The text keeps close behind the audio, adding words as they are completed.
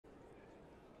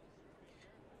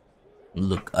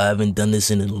Look, I haven't done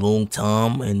this in a long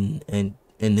time, and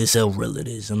this how real it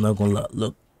is. I'm not gonna lie.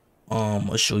 Look,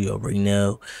 I'll show y'all right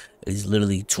now. It's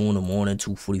literally 2 in the morning,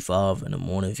 2:45 in the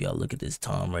morning. If y'all look at this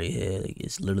time right here, like,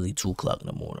 it's literally 2 o'clock in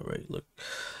the morning, right? Look,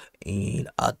 and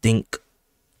I think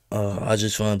I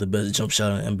just found the best jump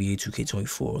shot on NBA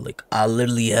 2K24. Like, I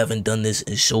literally haven't done this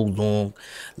in so long.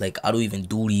 Like, I don't even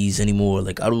do these anymore.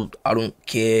 Like, I don't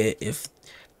care if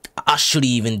I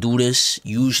shouldn't even do this.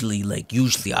 Usually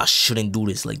I shouldn't do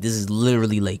this. Like, this is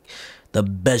literally like the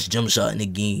best jump shot in the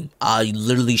game. I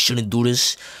literally shouldn't do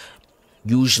this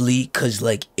usually, cause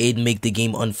like it make the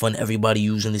game unfun. Everybody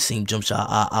using the same jump shot.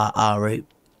 Right.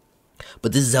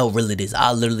 But this is how real it is.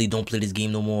 I literally don't play this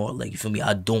game no more. Like, you feel me?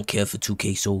 I don't care for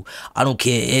 2K, so I don't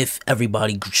care if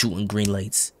everybody shooting green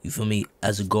lights. You feel me?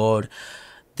 As a guard,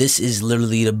 this is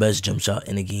literally the best jump shot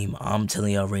in the game. I'm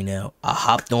telling y'all right now. I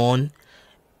hopped on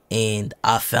and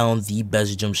I found the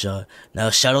best jump shot. Now,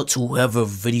 shout out to whoever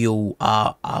video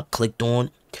I clicked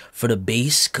on for the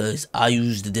base, cause I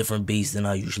used a different base than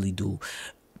I usually do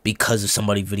because of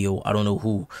somebody video. I don't know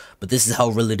who, but this is how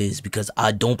real it is because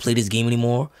I don't play this game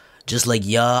anymore. Just like,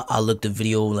 yeah, I looked at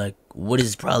video like what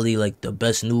is probably like the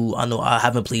best new. I know I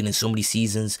haven't played in so many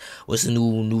seasons. What's the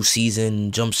new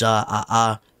season jump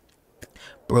shot?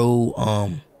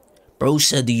 Bro, bro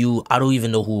said to you, I don't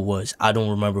even know who it was. I don't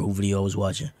remember who video I was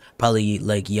watching. Probably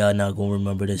like y'all not gonna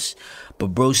remember this. But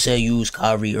bro said use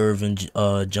Kyrie Irving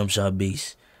jump shot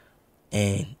base.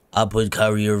 And I put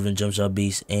Kyrie Irving jump shot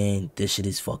base, and this shit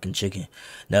is fucking chicken.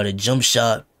 Now the jump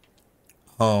shot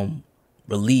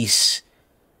release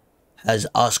has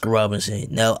Oscar Robinson.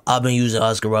 Now I've been using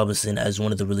Oscar Robinson as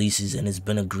one of the releases, and it's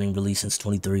been a green release since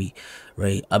 23,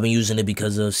 right? I've been using it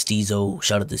because of Steezo.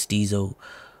 Shout out to Steezo.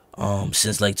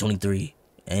 Since like 23,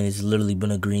 and it's literally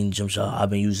been a green jump shot. I've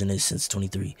been using it since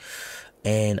 23.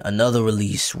 And another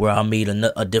release where I made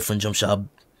a different jump shot,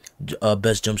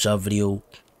 best jump shot video,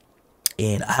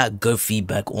 and I had good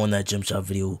feedback on that jump shot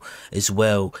video as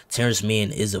well. Terrence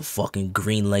Mann is a fucking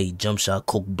green light jump shot,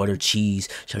 coke butter cheese.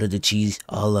 Shout out to cheese.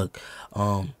 Oh look,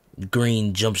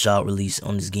 green jump shot release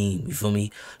on this game. You feel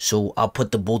me? So I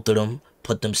put the both of them,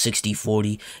 put them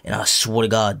 60-40, and I swear to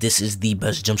God, this is the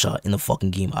best jump shot in the fucking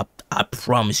game. I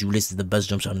promise you, this is the best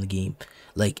jump shot in the game.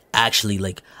 Like, actually,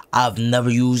 like, I've never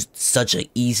used such a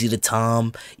easy to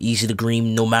time, easy to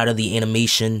green. No matter the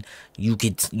animation, you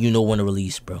know when to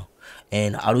release, bro.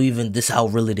 And I don't even, this is how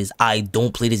real it is. I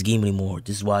don't play this game anymore.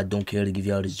 This is why I don't care to give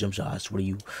y'all this jump shot. I swear to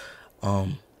you.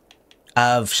 Um, I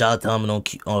have shot timing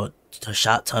on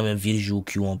shot timing visual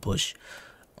cue on push.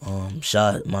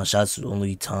 My shots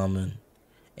only timing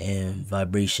and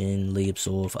vibration, layups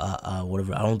off,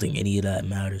 whatever. I don't think any of that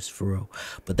matters for real.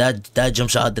 But that jump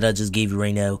shot that I just gave you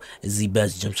right now is the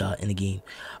best jump shot in the game.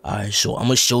 Alright, so I'm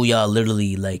gonna show y'all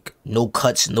literally like no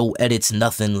cuts, no edits,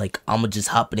 nothing. Like, I'm gonna just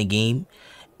hop in the game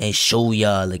and show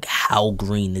y'all like how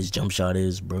green this jump shot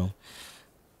is, bro.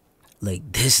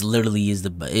 Like, this literally is the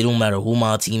best. It don't matter who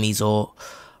my teammates are,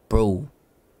 bro.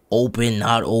 Open,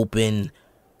 not open,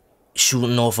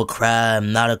 shooting off a crab,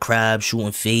 not a crab,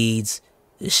 shooting fades.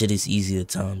 This shit is easy to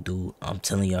time, dude. I'm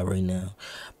telling y'all right now.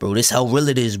 Bro, this how real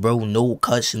it is, bro. No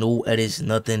cuts, no edits,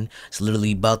 nothing. It's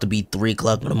literally about to be 3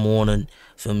 o'clock in the morning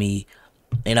for me.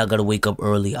 And I gotta wake up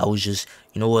early. I was just,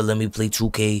 you know what, let me play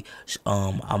 2K.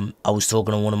 I was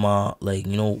talking to one of my, like,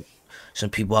 you know, some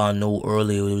people I know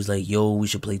earlier. It was like, yo, we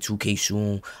should play 2K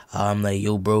soon. I'm like,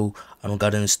 yo, bro, I don't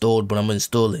got it installed, but I'm gonna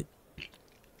install it.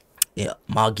 Yeah,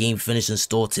 my game finished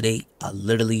installed today. I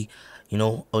literally,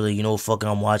 fucking,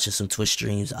 I'm watching some Twitch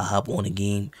streams. I hop on the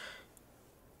game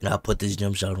and I put this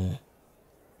jump shot on.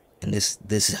 And this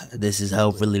is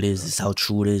how real it is. This is how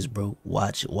true it is, bro.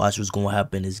 Watch what's gonna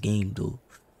happen in this game, dude.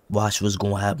 Watch what's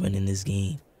gonna happen in this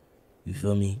game. You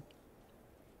feel me?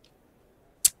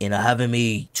 And I haven't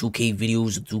made 2K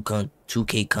videos or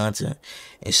 2K content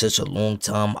in such a long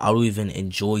time. I don't even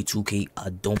enjoy 2K. I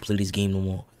don't play this game no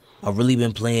more. I've really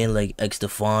been playing like X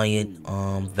Defiant,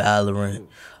 Valorant,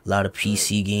 a lot of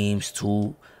PC games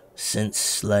too.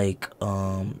 Since like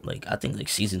I think like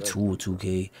season 2 of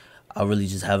 2K. I really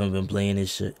just haven't been playing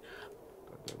this shit.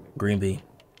 Green Bay.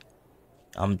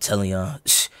 I'm telling y'all,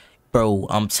 bro.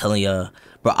 I'm telling y'all,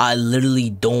 bro. I literally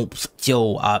don't.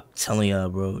 Yo, I'm telling y'all,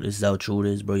 bro. This is how true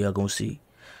it is, bro. Y'all gonna see.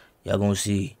 Y'all gonna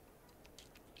see.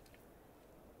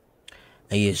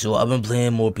 And yeah, so I've been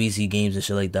playing more PC games and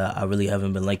shit like that. I really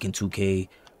haven't been liking 2K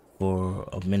for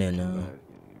a minute now.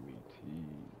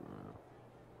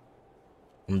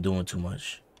 I'm doing too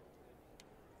much.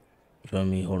 You feel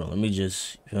me? Hold on. Let me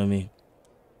just. You feel me?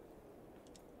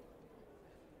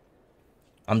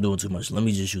 I'm doing too much. Let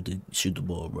me just shoot the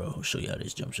ball, bro. I'll show y'all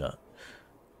this jump shot.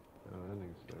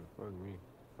 Fuck me.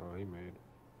 Oh, he made.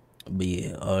 But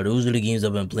yeah, those are the games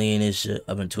I've been playing and shit.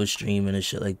 I've been Twitch streaming and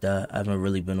shit like that. I haven't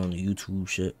really been on the YouTube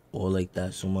shit or like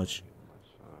that so much.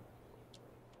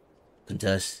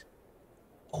 Contest.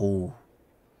 Oh,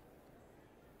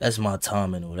 that's my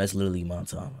timing, though. That's literally my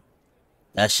timing.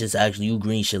 That shit's actually, you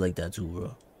green shit like that too,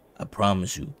 bro. I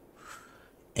promise you.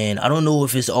 And I don't know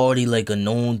if it's already like a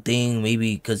known thing,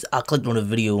 maybe because I clicked on the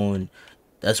video and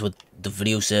that's what the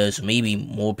video says. So maybe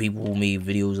more people made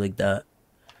videos like that,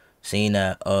 saying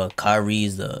that Kyrie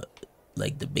is the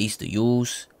base to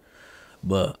use.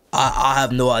 But I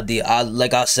have no idea.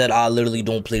 Like I said, I literally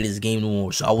don't play this game no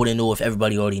more, so I wouldn't know if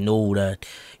everybody already know that,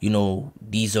 you know,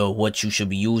 these are what you should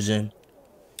be using.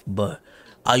 But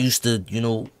I used to, you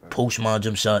know, post my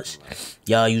jump shots.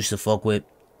 Y'all used to fuck with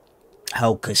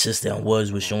how consistent I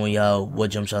was with showing y'all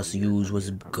what jump shots to use, was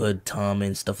good time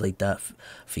and stuff like that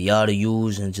for y'all to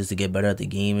use and just to get better at the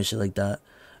game and shit like that.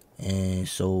 And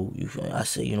so I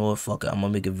said, you know what, fuck it, I'm gonna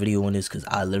make a video on this because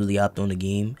I literally hopped on the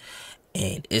game.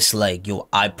 And it's like, yo,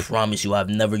 I promise you, I've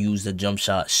never used a jump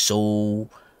shot so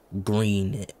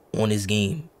green on this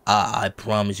game. I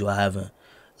promise you, I haven't.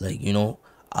 Like, you know,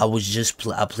 I was just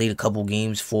I played a couple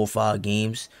games, 4 or 5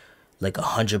 games, like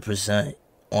 100%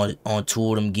 on 2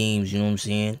 of them games. You know what I'm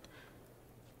saying?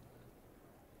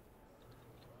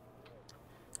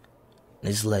 And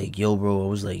it's like, yo, bro. I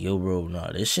was like, yo, bro,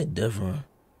 nah, this shit different.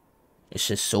 It's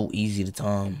just so easy to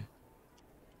time.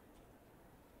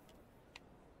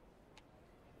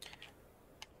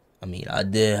 I mean, I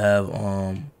did have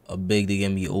a big to get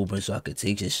me open so I could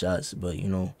take his shots, but you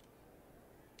know,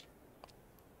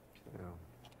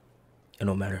 it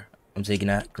don't matter. I'm taking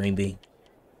that green bean.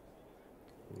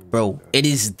 Bro, it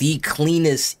is the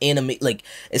cleanest anime. Like,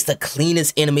 it's the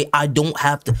cleanest anime. I don't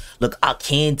have to look. I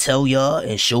can tell y'all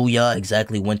and show y'all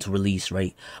exactly when to release,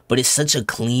 right? But it's such a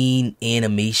clean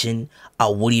animation. I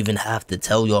wouldn't even have to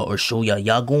tell y'all or show y'all.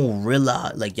 Y'all gonna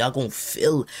realize, like, y'all gonna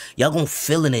feel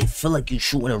in it. Feel like you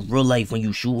shooting in real life when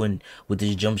you shooting with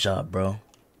this jump shot, bro.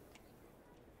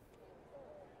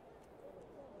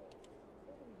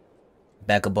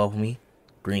 Back up off me,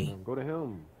 green. Go to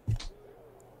him.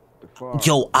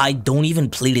 Yo, I don't even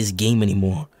play this game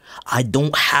anymore. I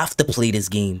don't have to play this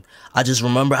game. I just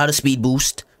remember how to speed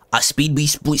boost. I speed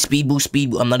boost.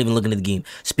 I'm not even looking at the game.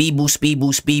 Speed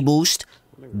boost.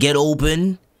 Get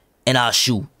open, and I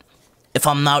shoot. If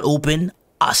I'm not open,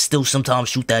 I still sometimes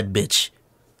shoot that bitch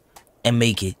and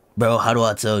make it. Bro, how do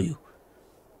I tell you?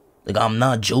 Like, I'm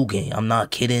not joking. I'm not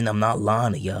kidding. I'm not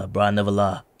lying to y'all, bro. I never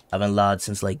lie. I haven't lied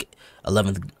since like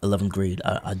 11th grade.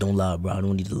 I don't lie, bro. I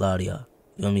don't need to lie to y'all.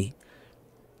 You know what I mean?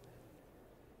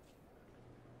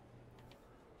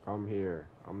 Come here.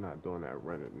 I'm not doing that.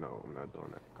 Run it. No, I'm not doing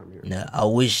that. Come here. Now, I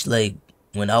wish, like,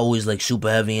 when I was, like, super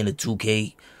heavy into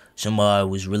 2K, somebody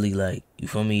was really, like, you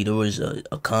feel me? There was a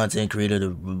content creator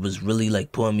that was really,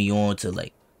 like, putting me on to,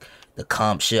 like, the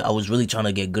comp shit. I was really trying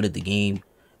to get good at the game.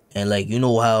 And, like, you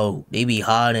know how they be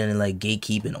hiding and, like,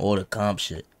 gatekeeping all the comp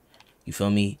shit. You feel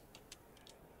me?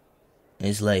 And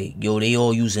it's like, yo, they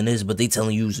all using this, but they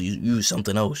telling you to use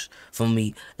something else. For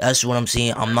me, that's what I'm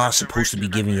saying. I'm not supposed to be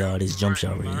giving y'all this jump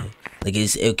shot right here. Like,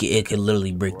 it could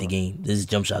literally break the game. This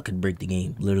jump shot could break the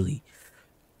game, literally.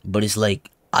 But it's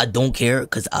like, I don't care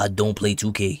because I don't play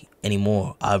 2K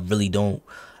anymore. I really don't.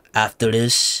 After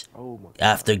this,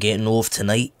 after getting off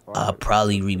tonight, I'll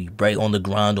probably be right on the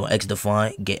grind on X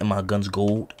Defiant, getting my guns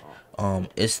gold.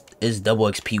 It's double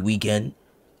XP weekend.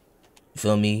 You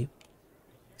feel me?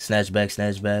 Snatch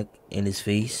back in his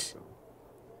face.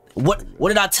 What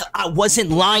did I tell? I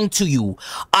wasn't lying to you.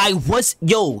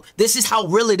 Yo, this is how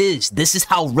real it is. This is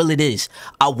how real it is.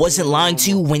 I wasn't lying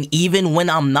to you even when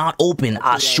I'm not open,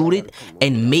 I shoot it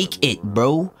and make it,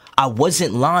 bro. I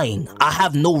wasn't lying. I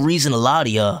have no reason to lie to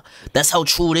y'all. That's how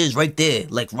true it is right there.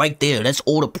 Like, right there. That's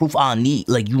all the proof I need.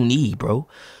 Like, you need, bro.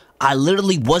 I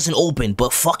literally wasn't open,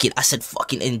 but fuck it. I said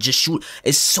fucking and just shoot.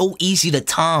 It's so easy to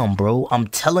time, bro. I'm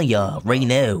telling y'all right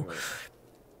now.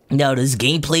 Now, this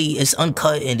gameplay is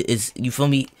uncut and it's, you feel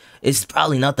me? It's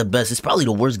probably not the best. It's probably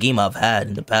the worst game I've had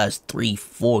in the past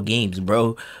 3-4 games,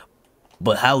 bro.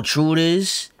 But how true it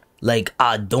is, like,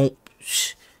 I don't...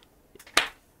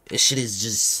 This shit is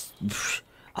just...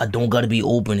 I don't gotta be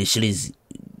open. This shit is...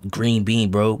 green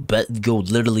bean, bro. Yo,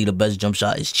 literally the best jump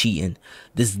shot is cheating.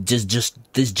 This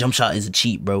jump shot is a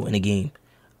cheat, bro, in the game.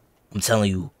 I'm telling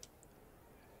you.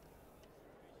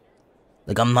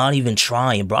 Like, I'm not even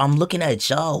trying, bro. I'm looking at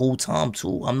y'all whole time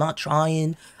too. I'm not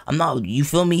trying. I'm not, you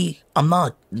feel me? I'm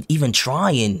not even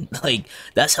trying. Like,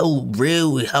 that's how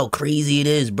real, how crazy it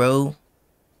is, bro.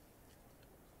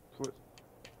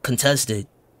 Contested.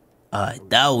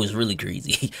 That was really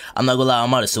crazy. I'm not gonna lie, I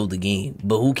might have sold the game,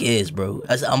 but who cares, bro?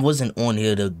 I wasn't on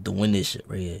here to win this shit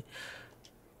right here.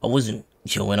 I wasn't,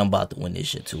 yo, and I'm about to win this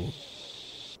shit too.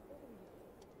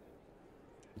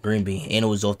 Green bean, and it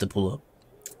was off the pull up.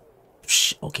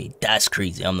 Okay, that's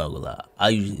crazy. I'm not gonna lie.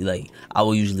 I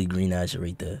will usually green that shit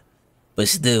right there. But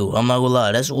still, I'm not gonna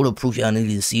lie. That's all the proof y'all needed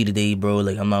to see today, bro.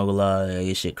 Like, I'm not gonna lie,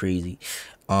 this shit crazy.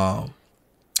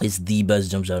 It's the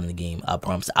best jump shot in the game. I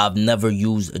promise. I've never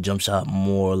used a jump shot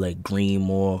more like green,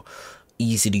 more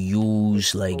easy to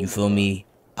use. Like, you feel me?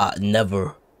 I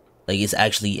never. Like, it's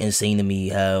actually insane to me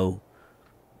how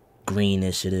green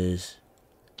this shit is.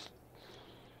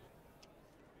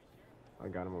 I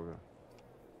got him over there.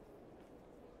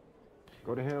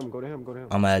 Go to him, go to him, go to him.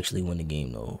 I'm actually win the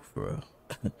game though, for real.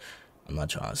 I'm not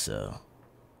trying to sell.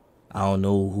 I don't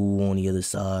know who on the other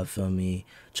side, feel me,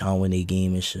 trying to win their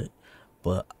game and shit.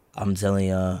 But I'm telling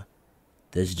y'all,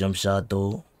 this jump shot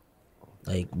though,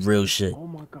 like real shit. Oh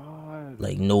my god.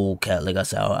 Like no cat. Like I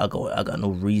said, I got no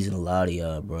reason to lie to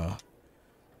y'all, bro.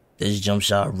 This jump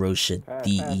shot, real shit,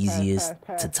 the easiest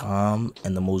to time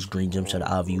and the most green jump shot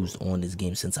I've used on this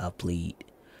game since I've played.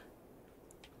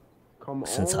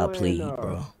 Since I played,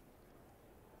 bro.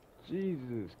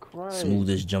 Jesus Christ.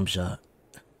 Smoothest jump shot.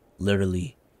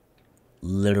 Literally,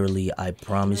 I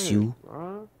promise you.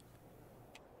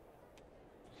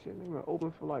 Shit ain't even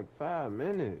open for like 5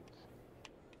 minutes.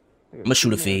 I'm gonna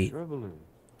shoot a fade.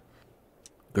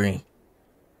 Green.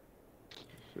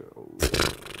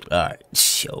 Alright,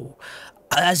 yo.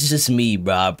 That's just me,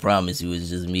 bro. I promise you, it's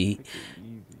just me.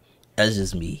 That's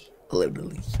just me.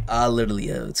 Literally. I literally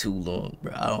have too long,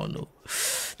 bro. I don't know.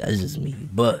 That's just me.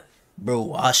 But,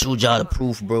 bro, I showed y'all the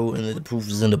proof, bro. And the proof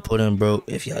is in the pudding, bro.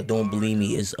 If y'all don't believe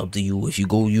me, it's up to you. If you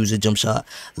go use a jump shot,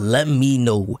 let me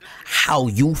know how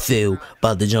you feel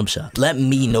about the jump shot. Let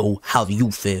me know how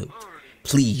you feel.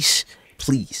 Please.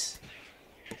 Please.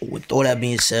 With all that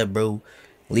being said, bro,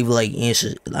 leave a like,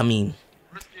 answer. I mean,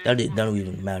 that don't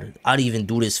even matter. I don't even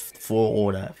do this for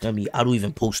all that. I mean, I don't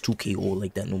even post 2K or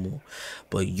like that no more.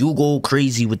 But you go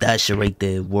crazy with that shit right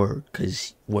there. Word.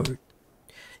 Cause, word.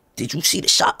 Did you see the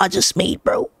shot I just made,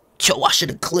 bro? Yo, I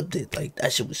should have clipped it. Like,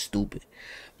 that shit was stupid.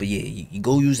 But yeah, you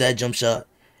go use that jump shot.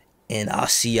 And I'll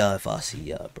see y'all if I see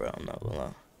y'all, bro. I'm not gonna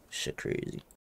lie. Shit crazy.